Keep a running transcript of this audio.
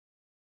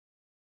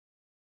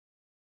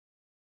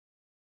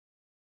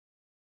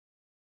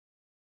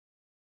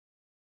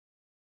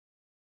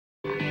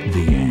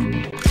The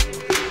end.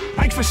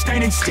 Thanks for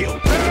standing still.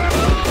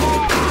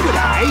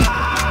 G'day.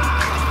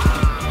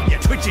 You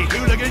twitchy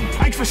hooligan.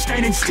 Thanks for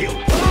standing still.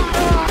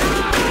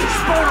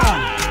 Spot on.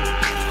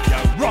 You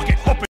rocket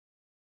hopping.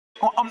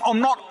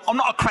 I'm not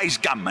a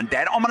crazed gunman,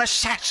 Dad. I'm an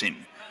assassin.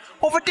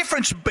 Well, the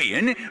difference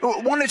being,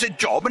 one is a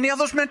job and the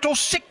other's mental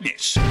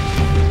sickness.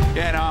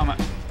 Yeah, no,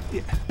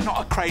 I'm not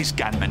a crazed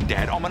gunman,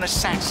 Dad. I'm an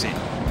assassin.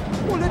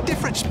 Well, the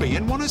difference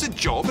being, one is a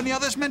job and the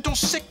other's mental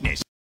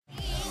sickness.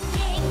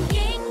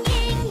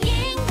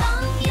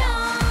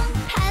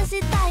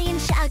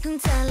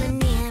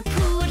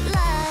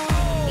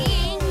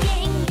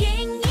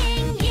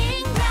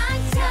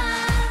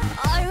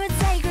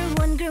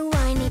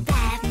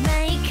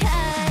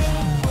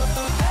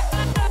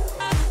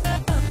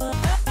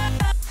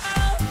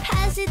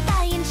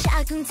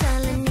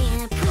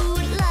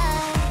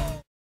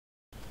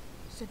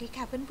สวัสดี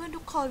ค่ะเพื่อนๆ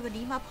ทุกคนวัน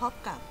นี้มาพบ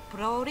กับโ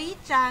รลี่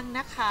จังน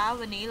ะคะ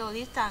วันนี้โร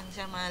ลี่จังจ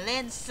ะมาเล่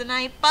นสไน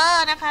เปอ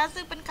ร์นะคะ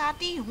ซึ่งเป็นการ์ด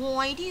ที่ห่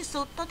วยที่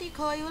สุดเท่าที่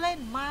เคยเล่น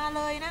มาเ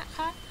ลยนะค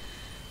ะ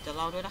จะ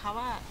ลองดูนะคะ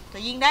ว่าจะ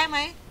ยิงได้ไหม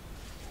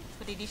พ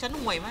อดีดิฉัน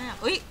ห่วยมาก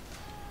เอ้ย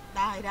ไ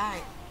ด้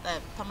แต่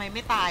ทำไมไ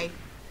ม่ตาย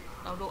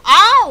เราดู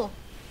อ้าว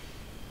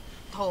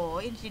โถ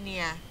เอนจิเนี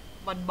ยร์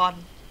บอล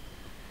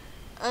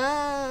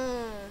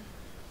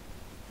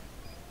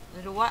ไ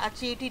ม่รู้ว่าอา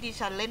ชีพที่ดิ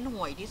ฉันเล่น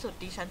ห่วยที่สุด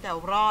ดิฉันจะ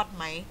รอด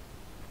ไหม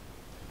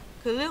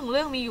คือเ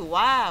รื่องมีอยู่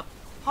ว่า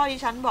พ่อดิ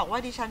ฉันบอกว่า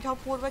ดิฉันชอบ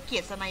พูดว่าเกลี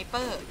ยดสไนเป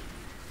อร์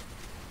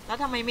แล้ว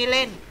ทำไมไม่เ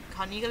ล่นคร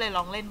าวนี้ก็เลยล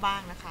องเล่นบ้า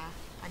งนะคะ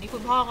อันนี้คุ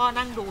ณพ่อก็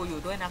นั่งดูอยู่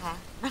ด้วยนะคะ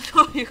นั่ง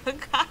ดูอยู่ข้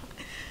าง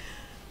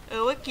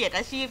ๆว่าเกลียด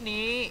อาชีพ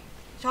นี้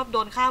ชอบโด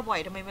นฆ่าบ่อย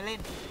ทำไมไม่เล่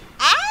น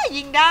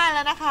ยิงได้แ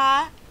ล้วนะคะ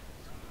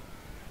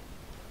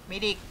เม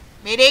ดิ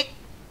ก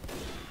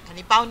อัน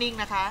นี้เป้านิ่ง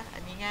นะคะอั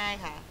นนี้ง่าย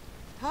ค่ะ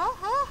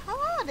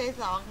ได้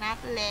2 นัด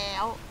แล้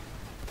ว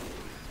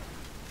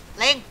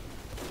เล็ง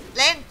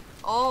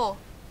โอ้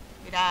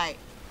ไม่ได้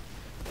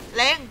เ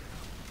ล็ง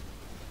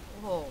โอ้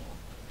โห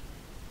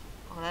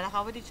ออกแล้วนะค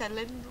ะว่าดิฉันเ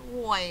ล่น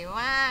ห่วย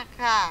มาก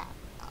ค่ะ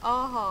โอ้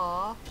โห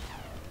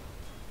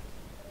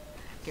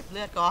เก็บเ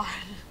ลือดก่อ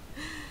น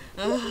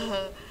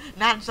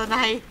นั่นสไน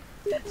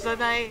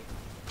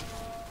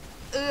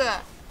เอื้อ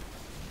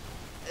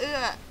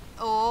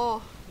โอ้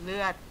เลื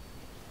อ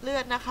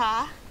ดนะคะ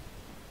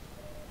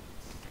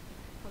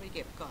ไปเ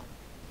ก็บก่อน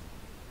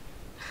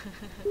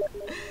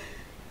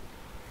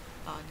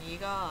ตอนนี้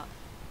ก็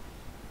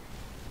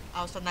เอ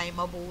าสไน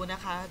มาบูน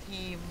ะคะ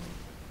ทีม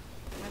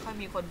ไม่ค่อย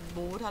มีคน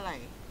บูเท่าไหร่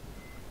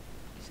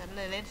ฉันเ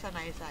ลยเล่นสไน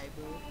สาย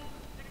บู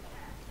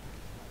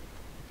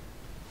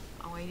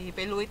เอาไงดีไป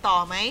ลุยต่อ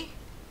ไหม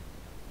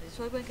เดี๋ยว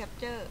ช่วยเพื่อนแคป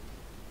เจอ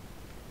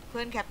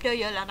ร์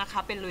เยอะแล้วนะคะ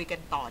ไปลุยกั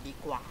นต่อดี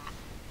กว่า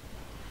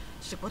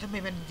รู้สึกว่าทำไม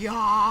มันย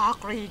าก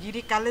เลยอย่างนี้ใน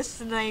การเล่น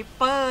สไนเ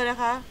ปอร์นะ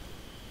คะ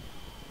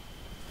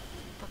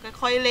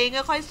ค่อยๆเล็ง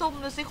ค่อยๆซุ่ม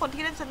ดูสิคน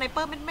ที่เล่นสไนเป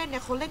อร์แม่นๆเนี่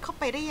ยเขาเล่นเข้า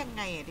ไปได้ยังไ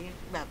งอ่ะ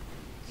แบบ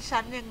ดิฉั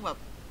นยังแบบ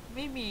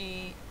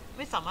ไ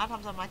ม่สามารถท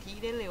ำสมาธิ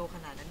ได้เร็วข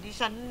นาดนั้นดิ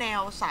ฉันแน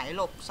วสายห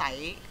ลบสาย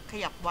ข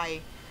ยับไว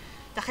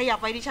แต่ขยับ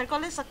ไวดิฉันก็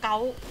เล่นสเกล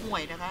ห่ว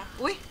ยนะคะ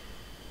อุ้ย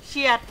เ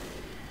ฉียด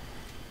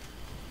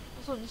กร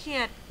ะสุนเฉี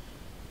ยด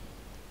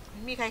ไ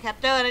ม่มีใครแคป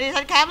เจอร์นะดิ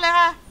ฉันแคปเลย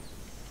ค่ะ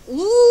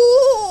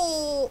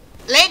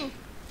เล็ง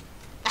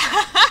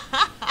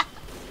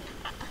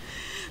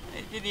เอ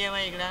นจิเนียร์ม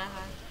าอีกแล้วนะค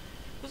ะ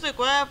รู้สึก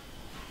ว่า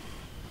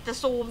จะ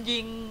ซูมยิ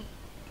ง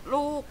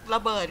ลูกร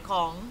ะเบิดข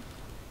อง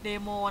เด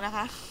โมนะค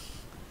ะ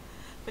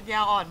ปัญญา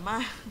อ่อนมา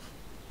ก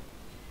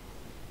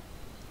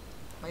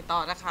ไปต่อ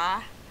นะคะ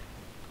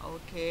โอ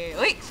เค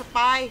สป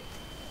าย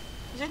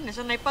ฉันเห็นส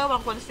ไนเปอร์บา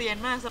งคนเซียน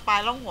มากสปาย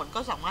ล่องหนก็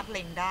สามารถเ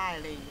ล็งได้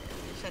เลย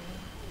ฉัน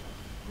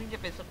นี่จะ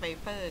เป็นสไน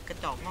เปอร์กระ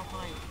จอกงอก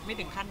ง่อยไม่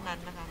ถึงขั้นนั้น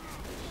นะคะ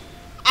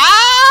อ้า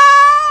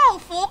ว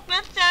ฟุกน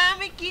ะจ๊ะเ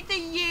มื่อกี้จะ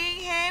ยิง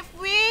เฮฟ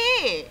วี่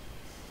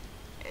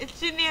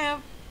ชิเนี่ย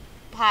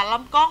ผ่านล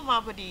ำกล้องมา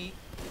พอดี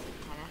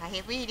นะคะเฮ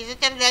ฟวี่ดิฉัน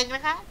จะเล็งน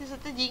ะคะดิฉั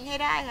นจะยิงให้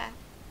ได้ค่ะ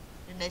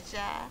นี่นะ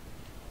จ๊ะ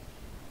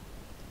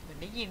เหมือน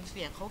ได้ยินเ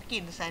สียงเขากิ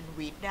นแซนด์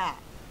วิชอะ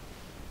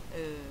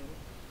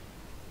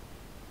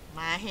ม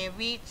าเฮฟ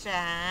วี่จ้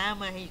า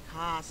มาให้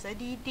ข้าซะ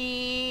ดี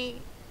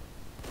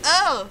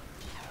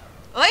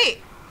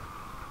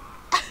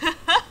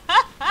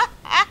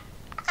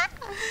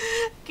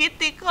คิด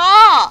ติโก้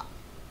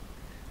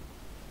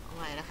เอาใ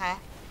หม่นะคะ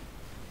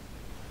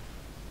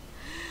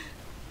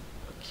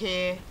โอเค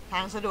ทา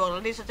งสะดวกแล้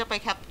วดิฉันจะไป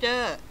แคปเจอ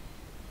ร์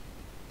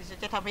ดิฉัน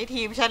จะทำให้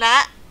ทีมชนะ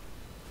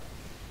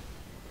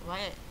ว่า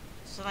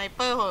สไนเป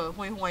อร์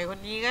ห่วยคน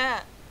นี้ก็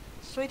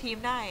ช่วยทีม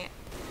ได้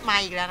มา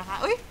อีกแล้วนะคะ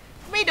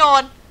ไม่โด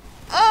น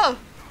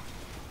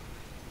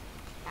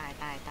ตาย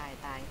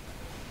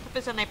ถ้าเป็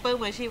นสไนเปอร์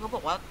มืออาชีพเขาบ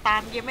อกว่าตา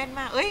มเยเม่น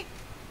มาก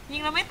ยิ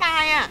งแล้วไม่ตา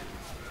ยอ่ะ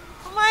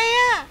ทำไม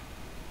อ่ะ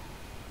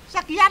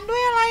สักยันด้ว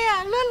ยอะไรอ่ะ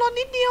เลื่อนรถ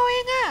นิดเดียวเอ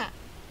งอ่ะ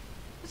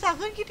สัก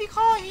ขึ้นคิดที่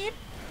ข้อฮิต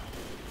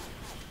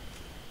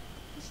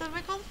ฉันไ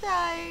ม่เข้าใจ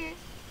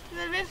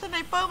เล่นสไน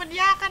เปอร์มัน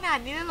ยากขนาด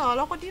นี้เลยเหรอแ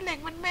ล้วคนที่เล็ง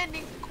มันแม่น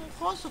นี่คงโค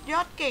ตรสุดย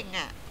อดเก่ง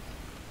อ่ะ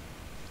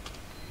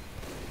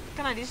ข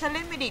ณะที่ฉันเ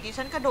ล่นเมดิกดิ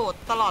ฉันกระโดด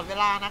ตลอดเว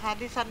ลานะคะ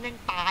ดิฉันยัง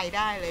ตายไ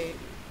ด้เลย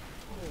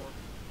โอ้โห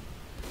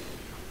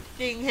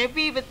จริงเฮฟ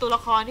วี่เป็นตัวล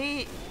ะครที่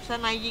ส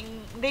ไนยิง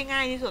ได้ง่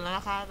ายที่สุดแล้ว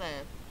นะคะแต่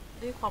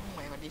ด้วยความหม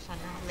ายของดิฉัน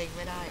นะเล็งไ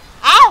ม่ได้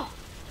เอ้า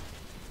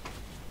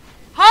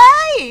เ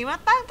ฮ้ยมา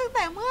ตั้งแ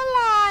ต่เมื่อไห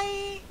ร่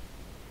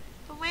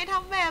ทำไมท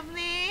ำแบบ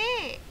นี้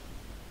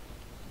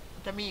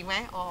จะมีอีกไหม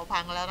อ๋อพั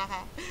งแล้วนะค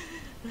ะ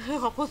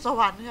ขอบคุณส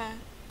วรรค์ค่ะ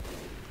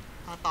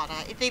ต่อน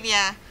ะอินเนี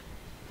ย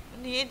วั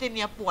นนี้อินเ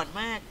นียปวด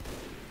มาก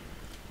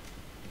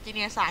อินเ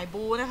นียสาย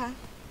บูนะคะ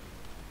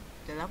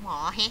เดี๋ยวแล้วหมอ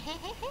เฮ้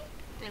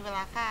เป็นเวล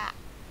าค่ะ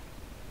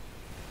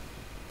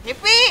เฮฟ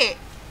วี่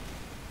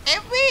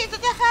ฉั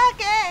นจะฆ่า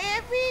แกเฮ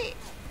ฟ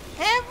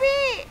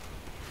วี่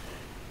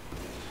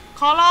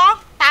ขอร้อง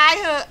ตาย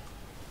เถอะ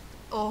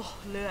โอ้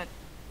เลือด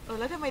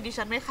แล้วทำไมดิ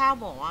ฉันไม่ฆ่า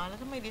หมอแล้ว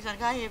ทำไมดิฉัน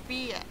ฆ่าเฮฟ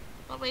วี่อ่ะ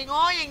ทำไมโ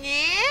ง่อย่าง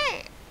นี้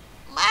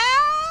ไม่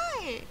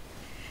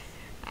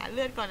เ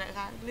ลือดก่อนนะ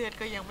คะเลือด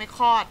ก็ยังไม่ค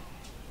ลอด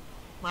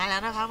มาแล้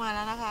วนะค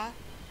ะ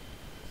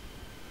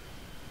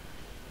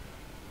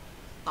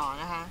ต่อ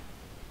นะคะ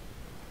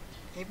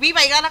เฮฟวี่ไป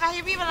กันนะคะเฮ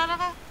ฟวี่มาแล้วน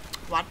ะคะ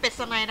หวานเป็ด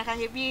สไนนะคะ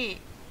เฮฟวี่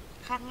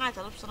ข้างง่ายส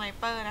ำหรับสไน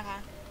เปอร์นะคะ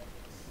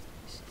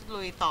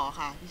ลุยต่อ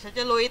ค่ะดิฉันจ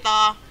ะลุยต่อ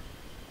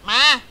ม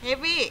าเฮฟ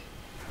วี่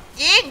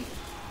ยิง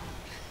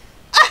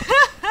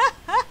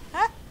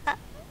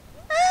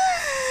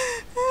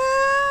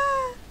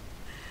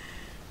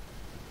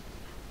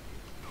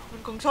มั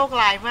นคงโชค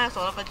ร้ายมากส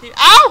ำหรับที่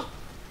เอ้า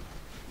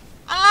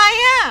อะไร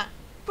อ่ะ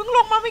เพิ่งล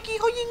งมาเมื่อกี้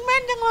เขายิงแม่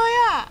นจังเลย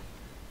อ่ะ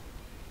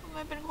ทำไม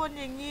เป็นคน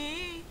อย่างนี้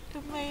ท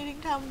ำไมถึง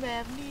ทำแบ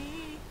บนี้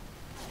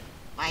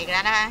ไปกันแ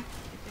ล้วนะคะ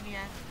เนี่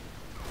ย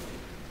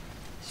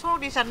โชค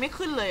ดิฉันไม่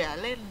ขึ้นเลยอ่ะ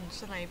เล่น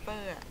สไนเปอ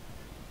ร์อ่ะ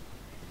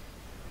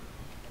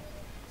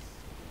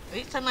เฮ้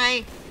ยสไน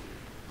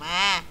มา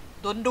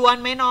ดวน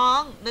ไหมน้อ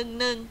ง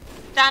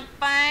1-1จัด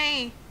ไป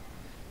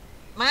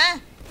มา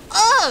เ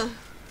อ้า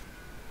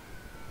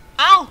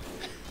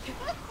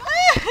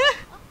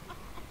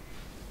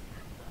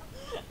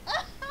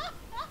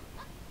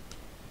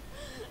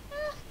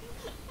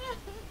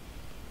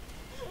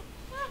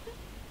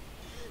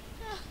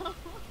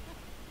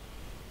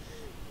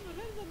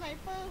สไน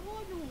เปอร์โค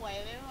ตรห่วย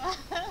เลยวะ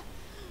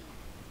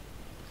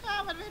ฆ่า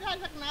มันไม่ได้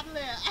สักนัดเล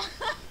ยอะ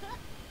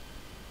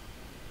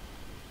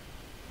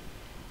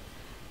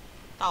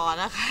ต่อ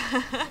นะคะ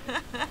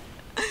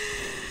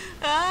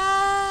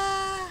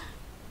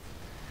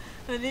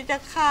วันนี้จะ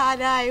ฆ่า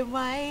ได้ไหม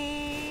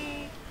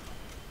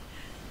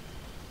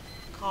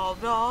ขอ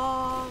ร้อ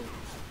ง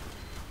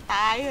ต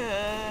ายเถอ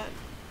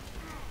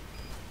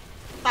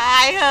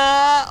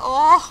ะโอ้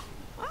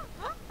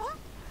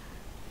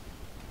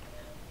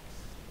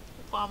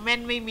ความแม่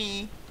นไม่มี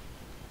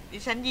ดิ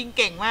ฉันยิงเ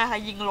ก่งมากค่ะ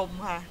ยิงลม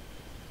ค่ะ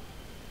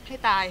ให้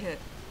ตายเถอะ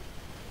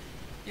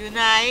อยู่ไ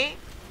หน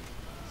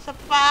ส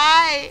ปา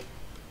ย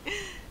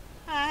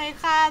ให้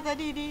ฆ่าซะ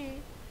ดี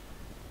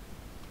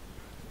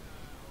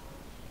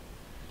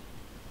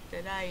ๆจะ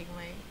ได้อีกไห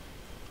ม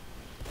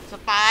ส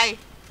ปาย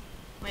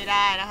ไม่ไ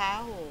ด้นะคะ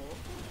โห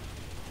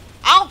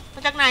เอ้าม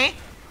าจากไหน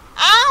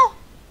เอ้า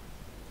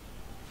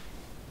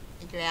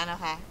อีกแล้วนะ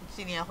คะ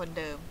ซีเนียคน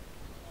เดิม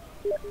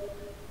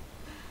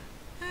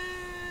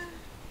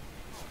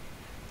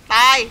ต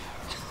าย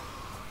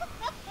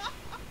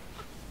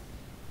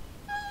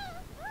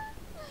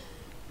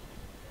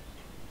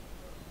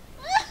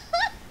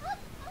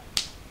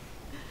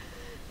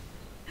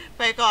ไ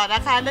ปก่อนน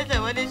ะคะเนื่องจา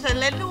กว่าดิฉัน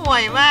เล่นห่ว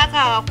ยมาก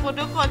ค่ะขอบคุณ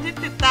ทุกคนที่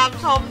ติดตาม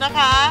ชมนะค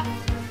ะ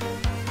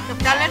กับ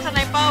การเล่นสไน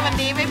เปอร์วัน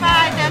นี้บ๊ายบา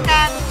ยเจอ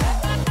กัน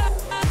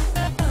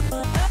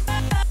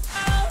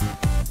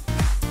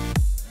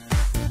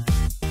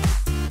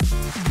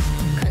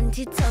คน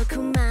ที่โทรเข้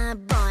ามา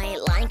บ่อย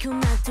ไลน์เข้า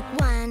มาทุก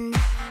วัน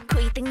คุ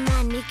ยตั้งนา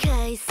นไม่เค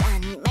ยสั่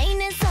นไม่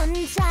น่าสน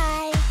ใจ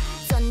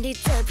จนได้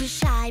เจอผู้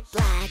ชายแป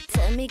ลกเธ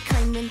อไม่เค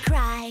ยเหมือนใคร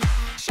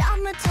ชอบ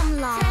มาท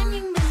ำลาย